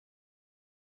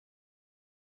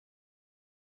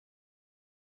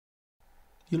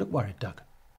You look worried, Doug.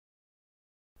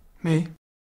 Me?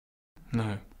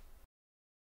 No.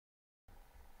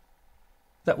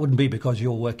 That wouldn't be because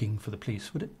you're working for the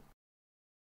police, would it?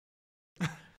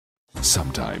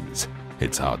 Sometimes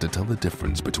it's hard to tell the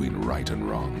difference between right and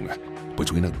wrong,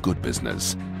 between a good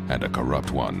business and a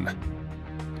corrupt one,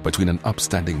 between an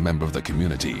upstanding member of the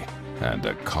community and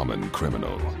a common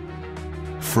criminal.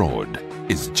 Fraud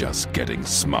is just getting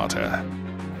smarter.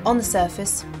 On the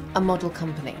surface, a model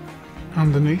company.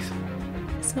 Underneath?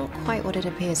 It's not quite what it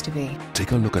appears to be.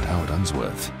 Take a look at Howard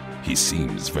Unsworth. He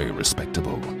seems very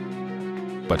respectable.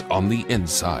 But on the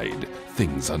inside,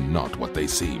 things are not what they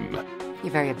seem.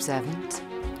 You're very observant.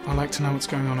 I like to know what's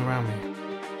going on around me.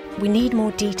 We need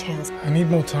more details. I need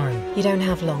more time. You don't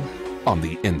have long. On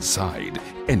the inside,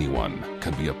 anyone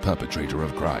can be a perpetrator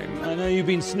of crime. I know you've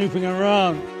been snooping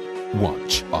around.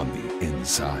 Watch On the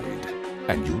Inside,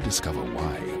 and you'll discover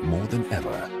why, more than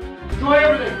ever, Destroy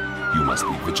everything! you must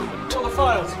be vigilant All the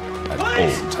files! at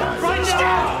all times. Right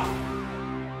now!